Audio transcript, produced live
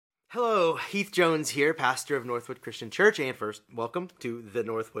Hello, Heath Jones here, pastor of Northwood Christian Church, and first, welcome to the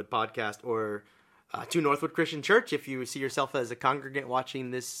Northwood Podcast, or to Northwood Christian Church. If you see yourself as a congregant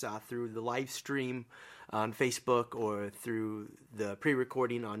watching this through the live stream on Facebook or through the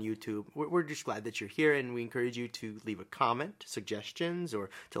pre-recording on YouTube, we're just glad that you're here, and we encourage you to leave a comment, suggestions, or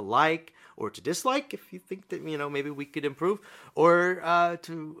to like or to dislike if you think that maybe we could improve, or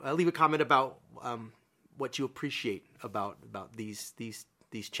to leave a comment about what you appreciate about these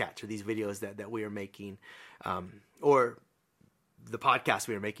chats or these videos that we are making, or the podcast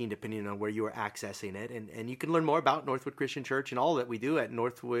we are making, depending on where you are accessing it. And you can learn more about Northwood Christian Church and all that we do at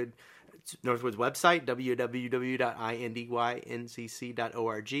Northwood's website,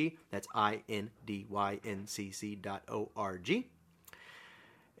 www.indyncc.org. That's INDYNCC.org.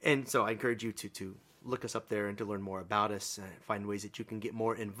 And so I encourage you to look us up there and to learn more about us, find ways that you can get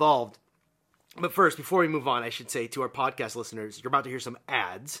more involved. But first, before we move on, I should say to our podcast listeners, you're about to hear some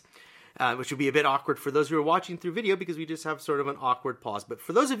ads, which will be a bit awkward for those who are watching through video because we just have sort of an awkward pause. But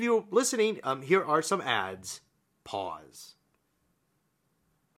for those of you listening, here are some ads. Pause.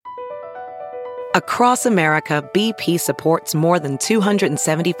 Across America, BP supports more than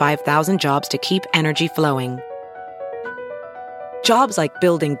 275,000 jobs to keep energy flowing. Jobs like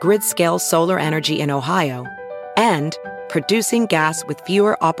building grid-scale solar energy in Ohio and producing gas with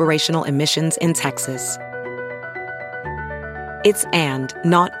fewer operational emissions in Texas. It's and,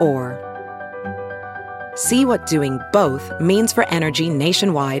 not or. See what doing both means for energy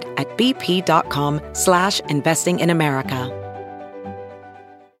nationwide at bp.com/investing in America.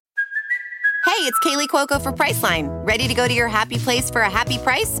 Hey, it's Kaylee Cuoco for Priceline. Ready to go to your happy place for a happy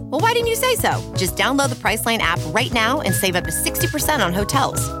price? Well, why didn't you say so? Just download the Priceline app right now and save up to 60% on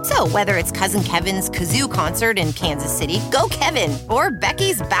hotels. So whether it's Cousin Kevin's Kazoo Concert in Kansas City, go Kevin, or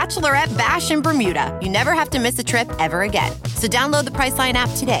Becky's Bachelorette Bash in Bermuda, you never have to miss a trip ever again. So download the Priceline app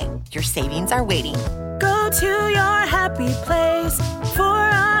today. Your savings are waiting. Go to your happy place for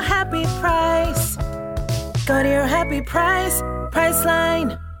a happy price. Go to your happy price,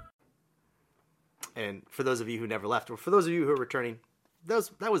 Priceline. And for those of you who never left, or for those of you who are returning,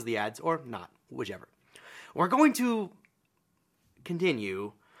 that was the ads, or not, whichever. We're going to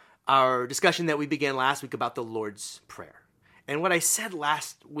continue our discussion that we began last week about the Lord's Prayer. And what I said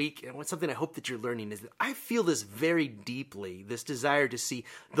last week, and what's something I hope that you're learning, is that I feel this very deeply, this desire to see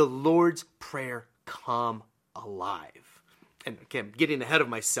the Lord's Prayer come alive. And again, getting ahead of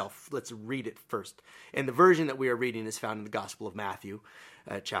myself, let's read it first. And the version that we are reading is found in the Gospel of Matthew,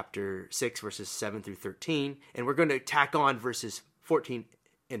 chapter 6, verses 7 through 13. And we're going to tack on verses 14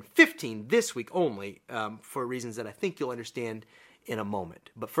 and 15 this week only, for reasons that I think you'll understand in a moment.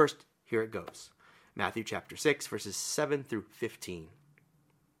 But first, here it goes. Matthew chapter 6, verses 7 through 15.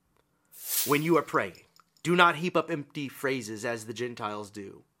 When you are praying, do not heap up empty phrases as the Gentiles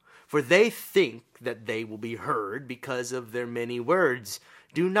do, for they think that they will be heard because of their many words.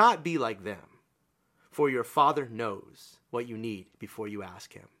 Do not be like them, for your Father knows what you need before you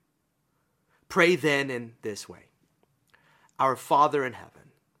ask him. Pray then in this way. Our Father in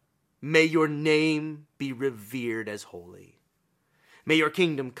heaven, may your name be revered as holy. May your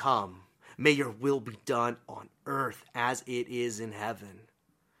kingdom come. May your will be done on earth as it is in heaven.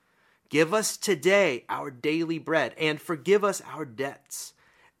 Give us today our daily bread, and forgive us our debts,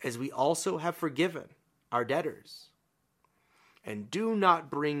 as we also have forgiven our debtors. And do not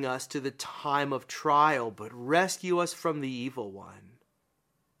bring us to the time of trial, but rescue us from the evil one.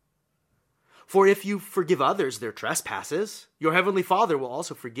 For if you forgive others their trespasses, your heavenly Father will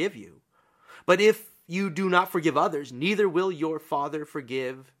also forgive you. But if you do not forgive others, neither will your Father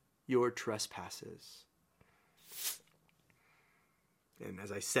forgive your trespasses. And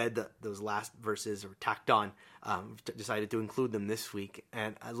as I said, those last verses are tacked on. Decided to include them this week.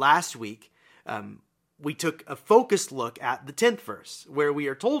 And last week, we took a focused look at the 10th verse, where we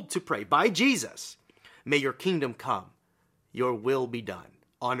are told to pray by Jesus, may your kingdom come, your will be done,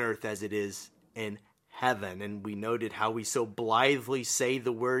 on earth as it is in heaven. And we noted how we so blithely say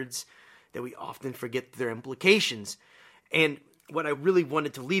the words that we often forget their implications. And what I really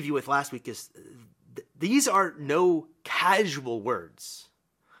wanted to leave you with last week is these are no casual words.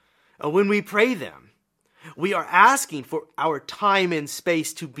 When we pray them, we are asking for our time and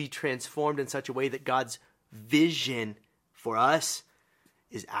space to be transformed in such a way that God's vision for us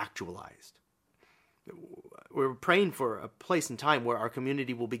is actualized. We're praying for a place and time where our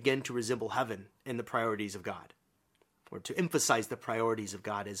community will begin to resemble heaven in the priorities of God, or to emphasize the priorities of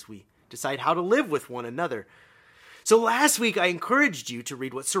God as we decide how to live with one another. So last week, I encouraged you to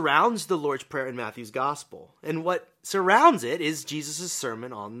read what surrounds the Lord's Prayer in Matthew's Gospel. And what surrounds it is Jesus'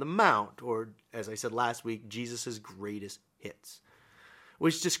 Sermon on the Mount, or as I said last week, Jesus' greatest hits.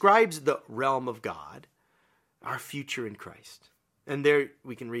 which describes the realm of God, our future in Christ. And there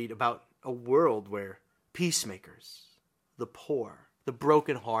we can read about a world where peacemakers, the poor, the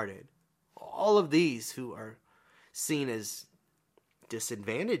brokenhearted, all of these who are seen as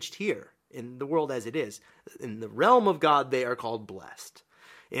disadvantaged here in the world as it is, in the realm of God, they are called blessed.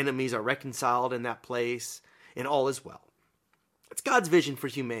 Enemies are reconciled in that place, and all is well. It's God's vision for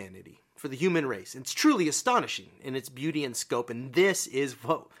humanity, for the human race. It's truly astonishing in its beauty and scope, and this is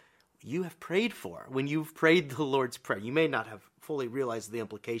what you have prayed for when you've prayed the Lord's Prayer. You may not have fully realized the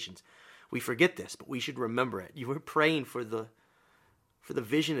implications. We forget this, but we should remember it. You were praying for the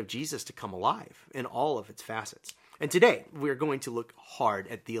vision of Jesus to come alive in all of its facets. And today, we're going to look hard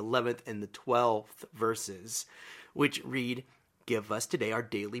at the 11th and the 12th verses, which read, "Give us today our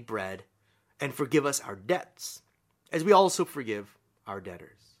daily bread, and forgive us our debts, as we also forgive our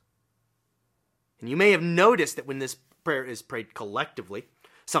debtors." And you may have noticed that when this prayer is prayed collectively,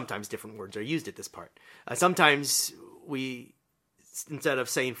 sometimes different words are used at this part. Sometimes we, instead of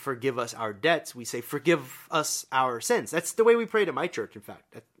saying forgive us our debts, we say forgive us our sins. That's the way we prayed at my church, in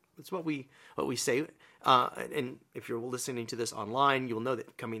fact. That's what we say. And if you're listening to this online, you'll know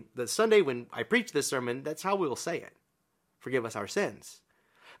that coming the Sunday when I preach this sermon, that's how we will say it. Forgive us our sins.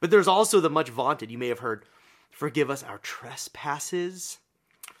 But there's also the much vaunted, you may have heard, forgive us our trespasses,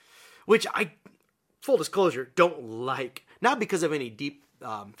 which I, full disclosure, don't like. Not because of any deep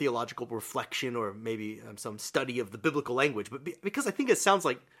theological reflection or maybe some study of the biblical language, but because I think it sounds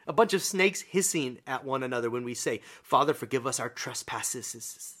like a bunch of snakes hissing at one another when we say, Father, forgive us our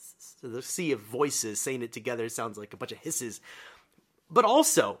trespasses. So the sea of voices saying it together sounds like a bunch of hisses. But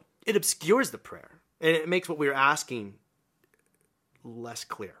also, it obscures the prayer, and it makes what we're asking less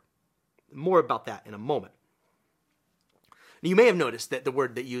clear. More about that in a moment. Now, you may have noticed that the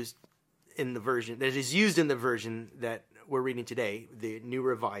word that is used in the version that we're reading today, the New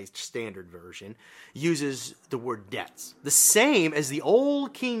Revised Standard Version, uses the word debts. The same as the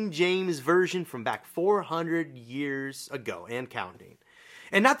old King James Version from back 400 years ago and counting.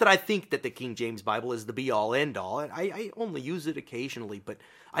 And not that I think that the King James Bible is the be-all, end-all. I only use it occasionally, but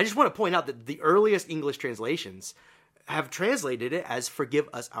I just want to point out that the earliest English translations have translated it as forgive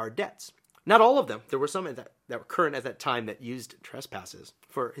us our debts. Not all of them. There were some that were current at that time that used trespasses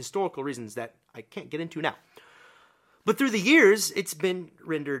for historical reasons that I can't get into now. But through the years, it's been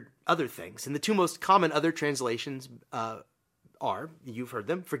rendered other things. And the two most common other translations are, you've heard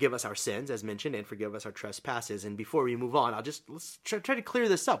them, forgive us our sins, as mentioned, and forgive us our trespasses. And before we move on, let's try to clear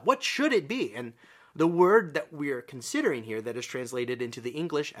this up. What should it be? And the word that we're considering here that is translated into the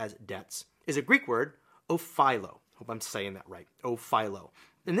English as debts is a Greek word, ophilo. Hope I'm saying that right, ophilo.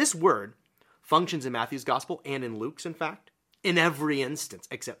 And this word functions in Matthew's gospel and in Luke's, in fact, in every instance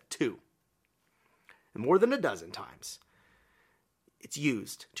except two. And more than a dozen times, it's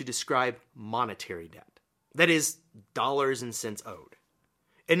used to describe monetary debt. That is, dollars and cents owed.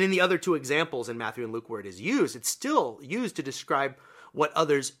 And in the other two examples in Matthew and Luke where it is used, it's still used to describe what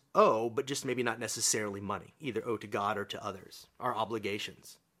others owe, but just maybe not necessarily money, either owe to God or to others, our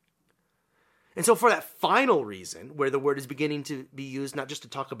obligations. And so for that final reason, where the word is beginning to be used not just to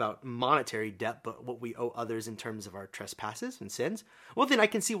talk about monetary debt, but what we owe others in terms of our trespasses and sins, well, then I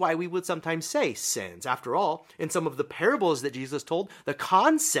can see why we would sometimes say sins. After all, in some of the parables that Jesus told, the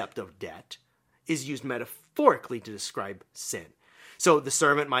concept of debt is used metaphorically to describe sin. So the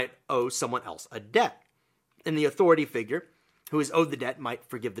servant might owe someone else a debt, and the authority figure who is owed the debt might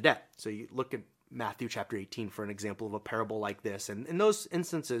forgive the debt. So you look at Matthew chapter 18 for an example of a parable like this. And in those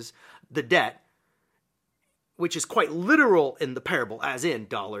instances, the debt, which is quite literal in the parable, as in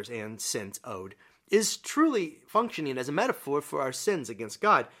dollars and cents owed, is truly functioning as a metaphor for our sins against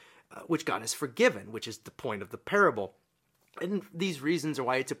God, which God has forgiven, which is the point of the parable. And these reasons are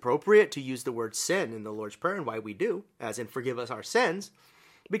why it's appropriate to use the word sin in the Lord's Prayer and why we do, as in forgive us our sins,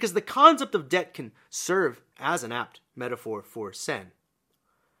 because the concept of debt can serve as an apt metaphor for sin.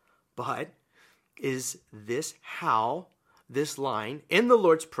 But is this how this line in the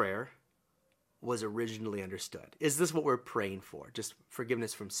Lord's Prayer was originally understood? Is this what we're praying for? Just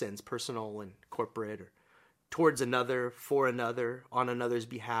forgiveness from sins, personal and corporate, or towards another, for another, on another's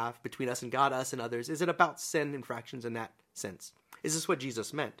behalf, between us and God, us and others? Is it about sin infractions in that sense? Is this what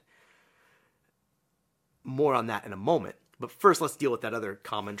Jesus meant? More on that in a moment. But first, let's deal with that other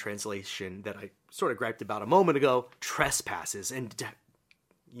common translation that I sort of griped about a moment ago, trespasses. And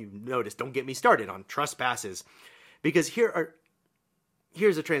you notice, don't get me started on trespasses, because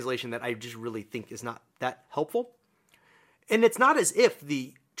here's a translation that I just really think is not that helpful. And it's not as if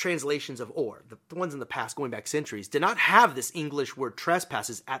the translations of or, the ones in the past going back centuries, did not have this English word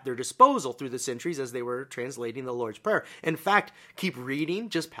trespasses at their disposal through the centuries as they were translating the Lord's Prayer. In fact, keep reading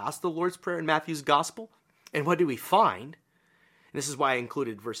just past the Lord's Prayer in Matthew's Gospel, and what do we find? And this is why I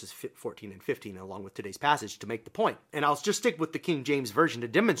included verses 14 and 15 along with today's passage to make the point. And I'll just stick with the King James Version to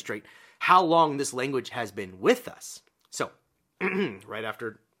demonstrate how long this language has been with us. So, right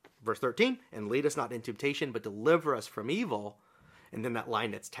after verse 13, and lead us not into temptation, but deliver us from evil. And then that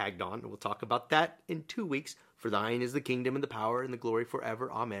line that's tagged on, we'll talk about that in 2 weeks. For thine is the kingdom and the power and the glory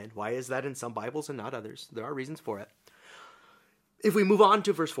forever. Amen. Why is that in some Bibles and not others? There are reasons for it. If we move on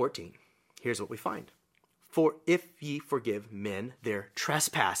to verse 14, here's what we find. For if ye forgive men their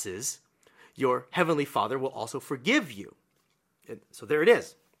trespasses, your heavenly Father will also forgive you. And so there it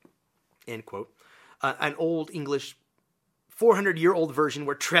is. End quote. An old English 400-year-old version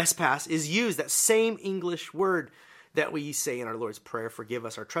where trespass is used, that same English word that we say in our Lord's Prayer, forgive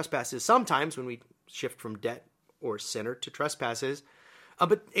us our trespasses, sometimes when we shift from debt or sinner to trespasses.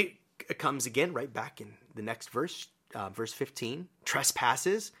 But it comes again right back in the next verse, verse 15,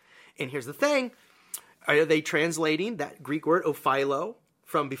 trespasses. And here's the thing. Are they translating that Greek word, ophilo,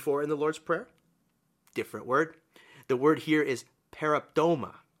 from before in the Lord's Prayer? Different word. The word here is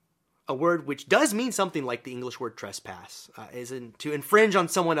paraptoma, a word which does mean something like the English word trespass, as in to infringe on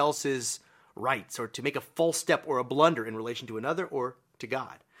someone else's rights or to make a false step or a blunder in relation to another or to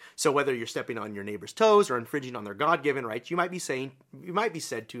God. So whether you're stepping on your neighbor's toes or infringing on their God-given rights, you might be said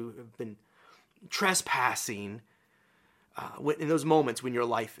to have been trespassing in those moments when your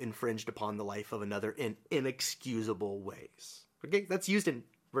life infringed upon the life of another in inexcusable ways. Okay, that's used in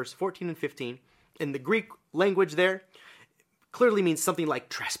verse 14 and 15. In the Greek language there, clearly means something like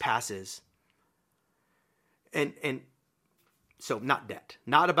trespasses. And so not debt,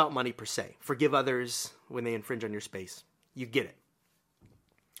 not about money per se. Forgive others when they infringe on your space. You get it.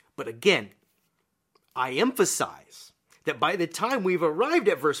 But again, I emphasize that by the time we've arrived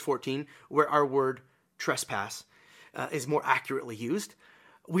at verse 14, where our word trespass is more accurately used,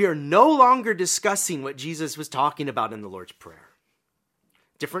 we are no longer discussing what Jesus was talking about in the Lord's Prayer.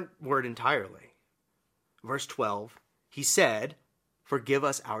 Different word entirely. Verse 12, he said, forgive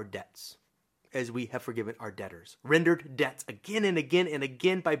us our debts as we have forgiven our debtors. Rendered debts again and again and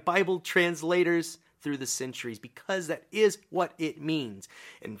again by Bible translators through the centuries, because that is what it means.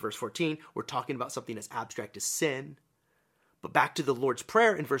 In verse 14, we're talking about something as abstract as sin. But back to the Lord's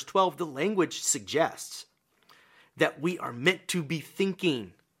Prayer in verse 12, the language suggests that we are meant to be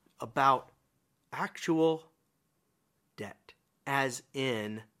thinking about actual debt, as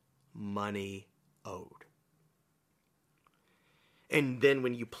in money owed. And then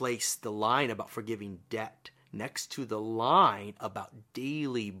when you place the line about forgiving debt next to the line about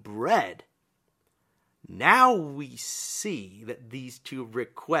daily bread, now we see that these two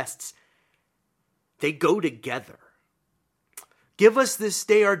requests, they go together. Give us this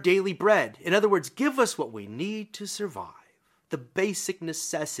day our daily bread. In other words, give us what we need to survive. The basic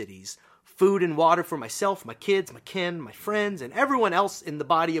necessities, food and water for myself, my kids, my kin, my friends, and everyone else in the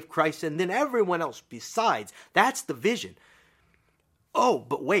body of Christ, and then everyone else besides. That's the vision. Oh,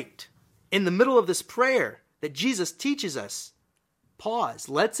 but wait. In the middle of this prayer that Jesus teaches us, pause.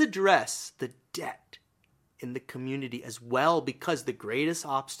 Let's address the debt in the community as well, because the greatest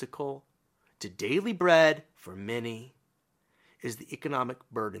obstacle to daily bread for many is the economic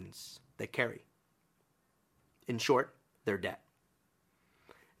burdens they carry. In short, their debt.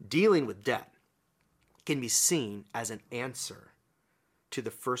 Dealing with debt can be seen as an answer to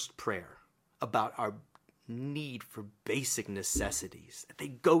the first prayer about our need for basic necessities. They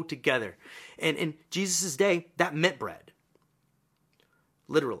go together. And in Jesus' day, that meant bread.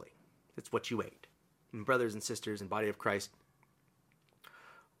 Literally, it's what you ate. And brothers and sisters in the body of Christ,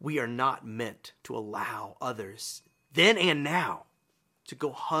 we are not meant to allow others, then and now, to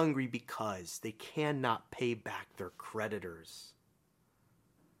go hungry because they cannot pay back their creditors.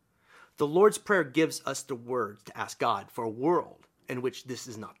 The Lord's Prayer gives us the words to ask God for a world in which this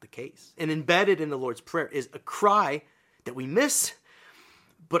is not the case. And embedded in the Lord's Prayer is a cry that we miss,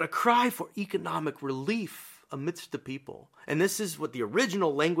 but a cry for economic relief amidst the people. And this is what the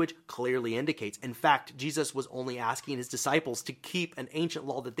original language clearly indicates. In fact, Jesus was only asking his disciples to keep an ancient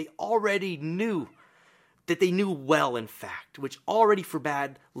law that they already knew, that they knew well, in fact, which already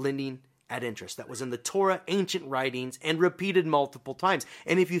forbade lending at interest. That was in the Torah, ancient writings, and repeated multiple times.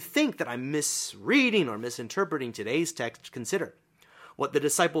 And if you think that I'm misreading or misinterpreting today's text, consider what the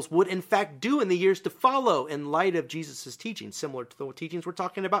disciples would in fact do in the years to follow in light of Jesus' teaching, similar to the teachings we're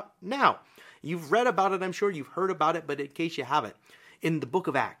talking about now. You've read about it, I'm sure you've heard about it, but in case you haven't, in the book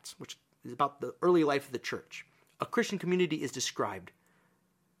of Acts, which is about the early life of the church, a Christian community is described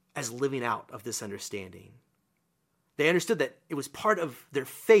as living out of this understanding. They understood that it was part of their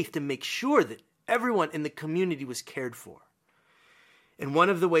faith to make sure that everyone in the community was cared for. And one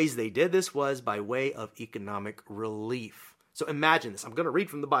of the ways they did this was by way of economic relief. So imagine this. I'm going to read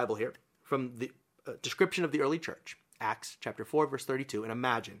from the Bible here, from the description of the early church, Acts chapter 4, verse 32, and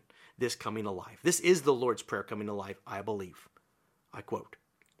imagine this coming alive. This is the Lord's Prayer coming alive, I believe. I quote,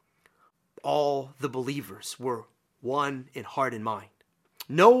 "All the believers were one in heart and mind.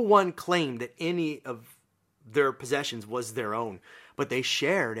 No one claimed that any of their possessions was their own, but they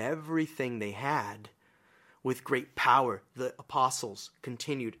shared everything they had. With great power, the apostles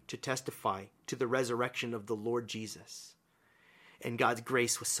continued to testify to the resurrection of the Lord Jesus. And God's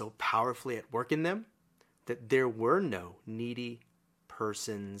grace was so powerfully at work in them that there were no needy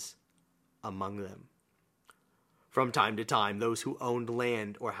persons among them. From time to time, those who owned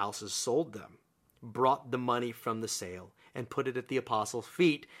land or houses sold them, brought the money from the sale, and put it at the apostles'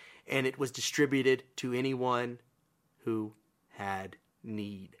 feet, and it was distributed to anyone who had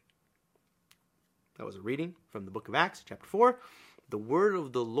need." That was a reading from the book of Acts, chapter 4, the word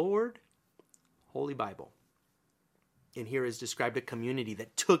of the Lord, Holy Bible. And here is described a community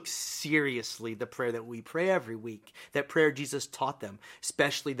that took seriously the prayer that we pray every week, that prayer Jesus taught them,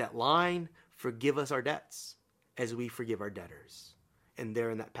 especially that line, "Forgive us our debts as we forgive our debtors." And there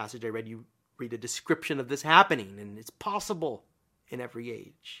in that passage I read, you read a description of this happening, and it's possible in every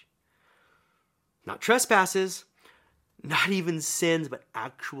age. Not trespasses, not even sins, but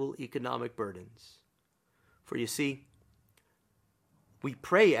actual economic burdens. For you see, we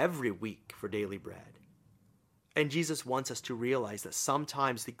pray every week for daily bread. And Jesus wants us to realize that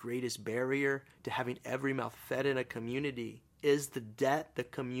sometimes the greatest barrier to having every mouth fed in a community is the debt the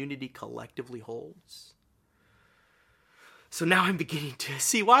community collectively holds. So now I'm beginning to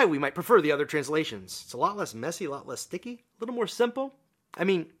see why we might prefer the other translations. It's a lot less messy, a lot less sticky, a little more simple. I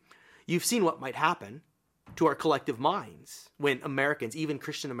mean, you've seen what might happen to our collective minds when Americans, even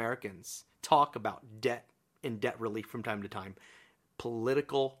Christian Americans, talk about debt and debt relief from time to time.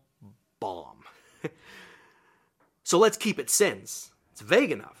 Political bomb. So let's keep it sins. It's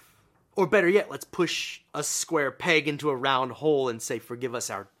vague enough. Or better yet, let's push a square peg into a round hole and say, "Forgive us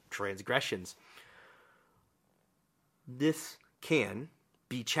our transgressions." This can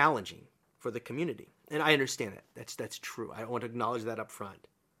be challenging for the community. And I understand that. That's true. I want to acknowledge that up front.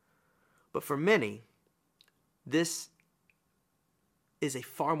 But for many, this is a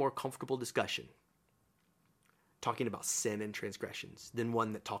far more comfortable discussion, talking about sin and transgressions, than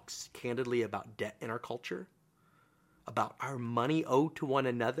one that talks candidly about debt in our culture, about our money owed to one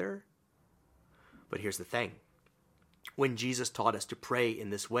another. But here's the thing. When Jesus taught us to pray in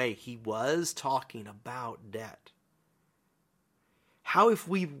this way, he was talking about debt. How if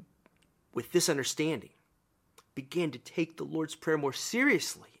we, with this understanding, begin to take the Lord's Prayer more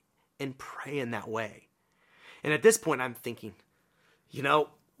seriously and pray in that way? And at this point, I'm thinking,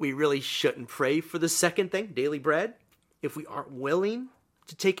 we really shouldn't pray for the second thing, daily bread, if we aren't willing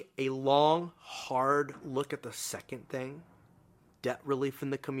to take a long, hard look at the second thing, debt relief in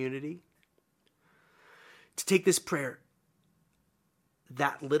the community. To take this prayer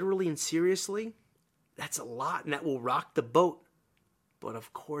that literally and seriously, that's a lot, and that will rock the boat. But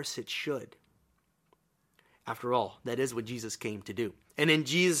of course it should. After all, that is what Jesus came to do. And in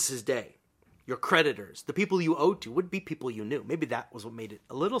Jesus' day, your creditors, the people you owed to, would be people you knew. Maybe that was what made it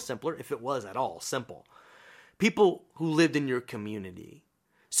a little simpler, if it was at all simple. People who lived in your community.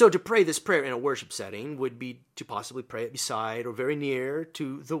 So to pray this prayer in a worship setting would be to possibly pray it beside or very near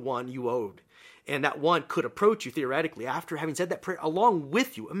to the one you owed. And that one could approach you theoretically after having said that prayer along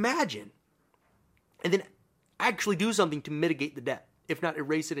with you. Imagine. And then actually do something to mitigate the debt, if not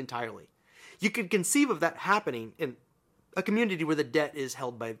erase it entirely. You could conceive of that happening in a community where the debt is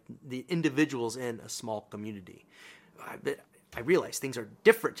held by the individuals in a small community. I realize things are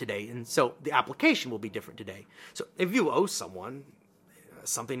different today, and so the application will be different today. So if you owe someone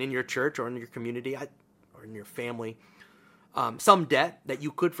something in your church or in your community or in your family, some debt that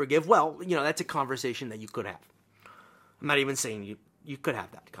you could forgive, well, that's a conversation that you could have. I'm not even saying you could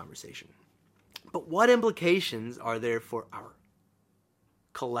have that conversation. But what implications are there for our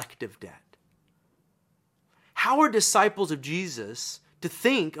collective debt? How are disciples of Jesus to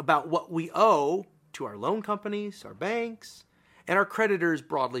think about what we owe to our loan companies, our banks, and our creditors,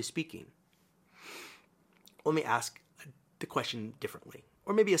 broadly speaking? Let me ask the question differently,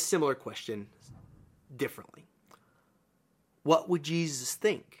 or maybe a similar question differently. What would Jesus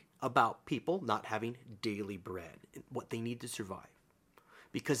think about people not having daily bread and what they need to survive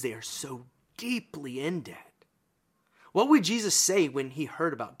because they are so deeply in debt? What would Jesus say when he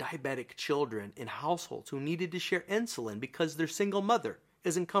heard about diabetic children in households who needed to share insulin because their single mother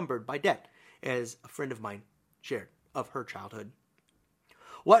is encumbered by debt, as a friend of mine shared of her childhood.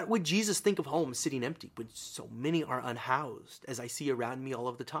 What would Jesus think of homes sitting empty when so many are unhoused, as I see around me all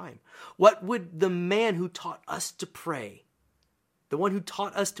of the time? What would the man who taught us to pray, the one who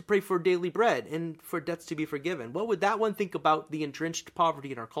taught us to pray for daily bread and for debts to be forgiven, what would that one think about the entrenched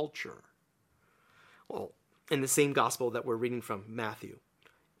poverty in our culture? Well, in the same gospel that we're reading from, Matthew,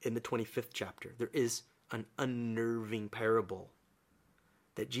 in the 25th chapter, there is an unnerving parable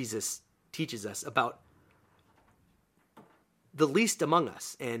that Jesus teaches us about the least among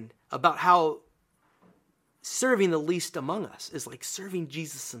us, and about how serving the least among us is like serving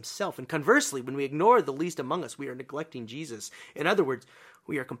Jesus himself. And conversely, when we ignore the least among us, we are neglecting Jesus. In other words,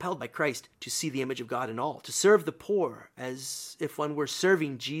 we are compelled by Christ to see the image of God in all, to serve the poor as if one were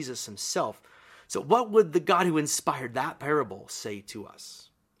serving Jesus himself. So what would the God who inspired that parable say to us,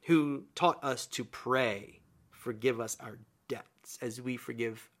 who taught us to pray, forgive us our debts as we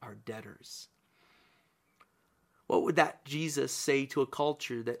forgive our debtors? What would that Jesus say to a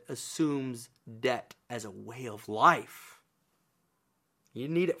culture that assumes debt as a way of life? You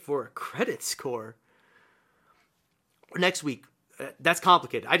need it for a credit score. Next week, that's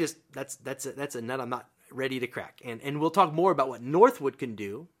complicated. That's a nut I'm not ready to crack. And we'll talk more about what Northwood can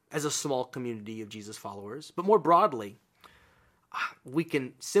do as a small community of Jesus followers. But more broadly, we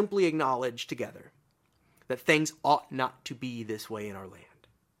can simply acknowledge together that things ought not to be this way in our land.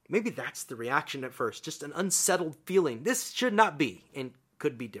 Maybe that's the reaction at first, just an unsettled feeling. This should not be and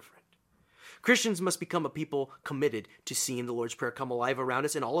could be different. Christians must become a people committed to seeing the Lord's Prayer come alive around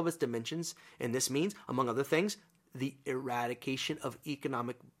us in all of its dimensions. And this means, among other things, the eradication of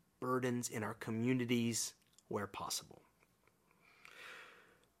economic burdens in our communities where possible.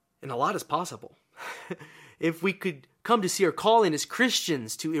 And a lot is possible. If we could come to see our calling as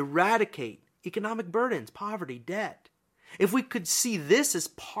Christians to eradicate economic burdens, poverty, debt, if we could see this as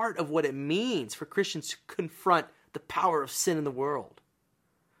part of what it means for Christians to confront the power of sin in the world,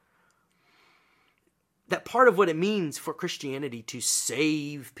 that part of what it means for Christianity to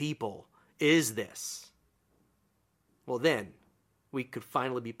save people is this, well then, we could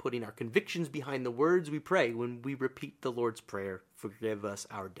finally be putting our convictions behind the words we pray when we repeat the Lord's Prayer, forgive us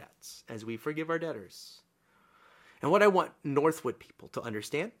our debts, as we forgive our debtors. And what I want Northwood people to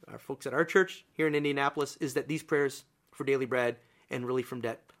understand, our folks at our church here in Indianapolis, is that these prayers for daily bread and relief from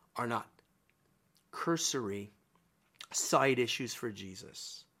debt are not cursory side issues for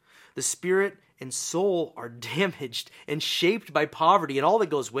Jesus. The spirit and soul are damaged and shaped by poverty and all that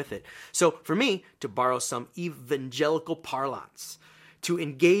goes with it. So for me, to borrow some evangelical parlance, to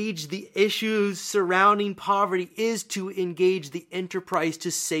engage the issues surrounding poverty is to engage the enterprise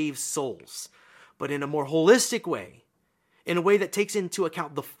to save souls, but in a more holistic way, in a way that takes into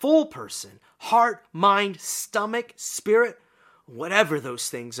account the full person, heart, mind, stomach, spirit, whatever those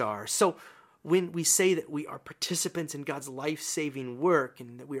things are. So when we say that we are participants in God's life-saving work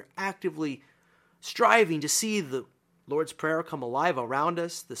and that we are actively striving to see the Lord's Prayer come alive around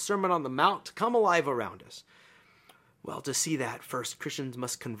us, the Sermon on the Mount come alive around us, well, to see that, first, Christians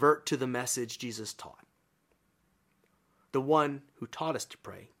must convert to the message Jesus taught. The one who taught us to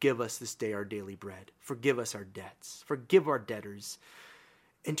pray, give us this day our daily bread, forgive us our debts, forgive our debtors,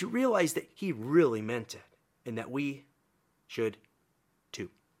 and to realize that he really meant it and that we should too.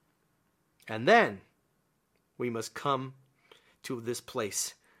 And then we must come to this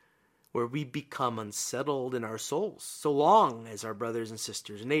place where we become unsettled in our souls, so long as our brothers and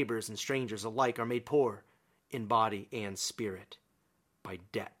sisters, neighbors and strangers alike are made poor in body and spirit by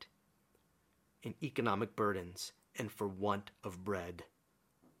debt and economic burdens and for want of bread.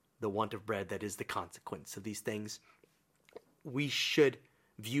 The want of bread that is the consequence of these things. We should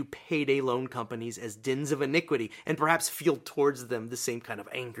view payday loan companies as dens of iniquity and perhaps feel towards them the same kind of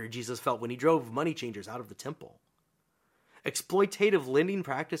anger Jesus felt when he drove money changers out of the temple. Exploitative lending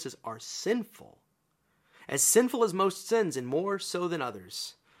practices are sinful as most sins and more so than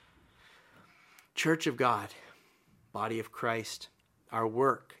others. Church of God, body of Christ, our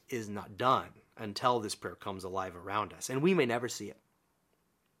work is not done until this prayer comes alive around us, and we may never see it.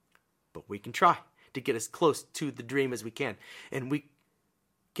 But we can try to get as close to the dream as we can, and we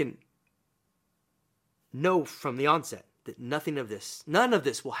can know from the onset that none of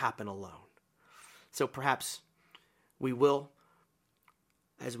this will happen alone. So perhaps we will,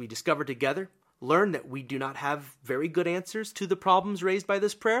 as we discover together, learn that we do not have very good answers to the problems raised by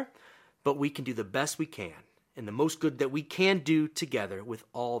this prayer, but we can do the best we can and the most good that we can do together with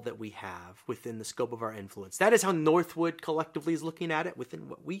all that we have within the scope of our influence. That is how Northwood collectively is looking at it, within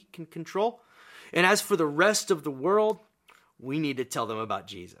what we can control. And as for the rest of the world, we need to tell them about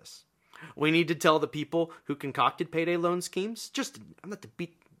Jesus. We need to tell the people who concocted payday loan schemes, I'm not to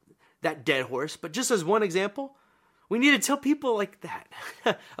beat that dead horse, but just as one example, we need to tell people like that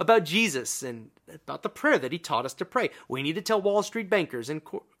about Jesus and about the prayer that he taught us to pray. We need to tell Wall Street bankers and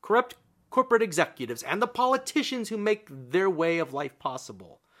corrupt corporate executives and the politicians who make their way of life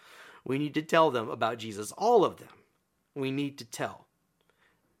possible. We need to tell them about Jesus, all of them. We need to tell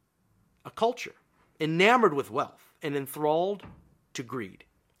a culture enamored with wealth and enthralled to greed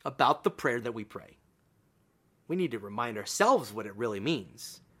about the prayer that we pray. We need to remind ourselves what it really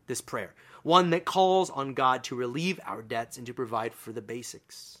means, this prayer. One that calls on God to relieve our debts and to provide for the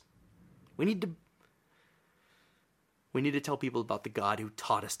basics. We need to tell people about the God who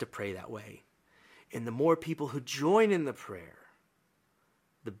taught us to pray that way. And the more people who join in the prayer,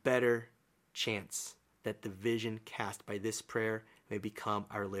 the better chance that the vision cast by this prayer may become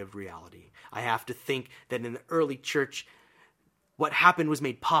our lived reality. I have to think that in the early church, what happened was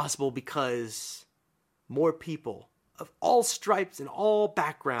made possible because more people of all stripes and all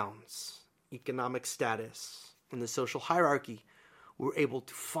backgrounds, economic status, and the social hierarchy were able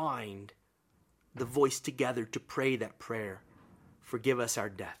to find the voice together to pray that prayer, forgive us our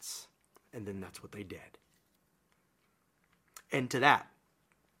debts. And then that's what they did. And to that,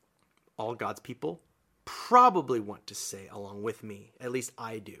 all God's people probably want to say along with me, at least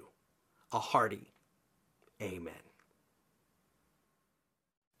I do, a hearty amen.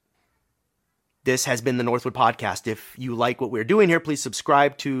 This has been the Northwood Podcast. If you like what we're doing here, please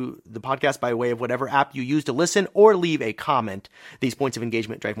subscribe to the podcast by way of whatever app you use to listen or leave a comment. These points of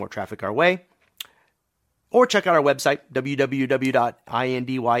engagement drive more traffic our way. Or check out our website,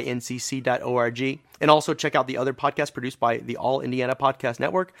 www.indyncc.org. And also check out the other podcasts produced by the All Indiana Podcast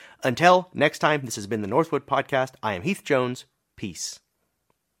Network. Until next time, this has been the Northwood Podcast. I am Heath Jones. Peace.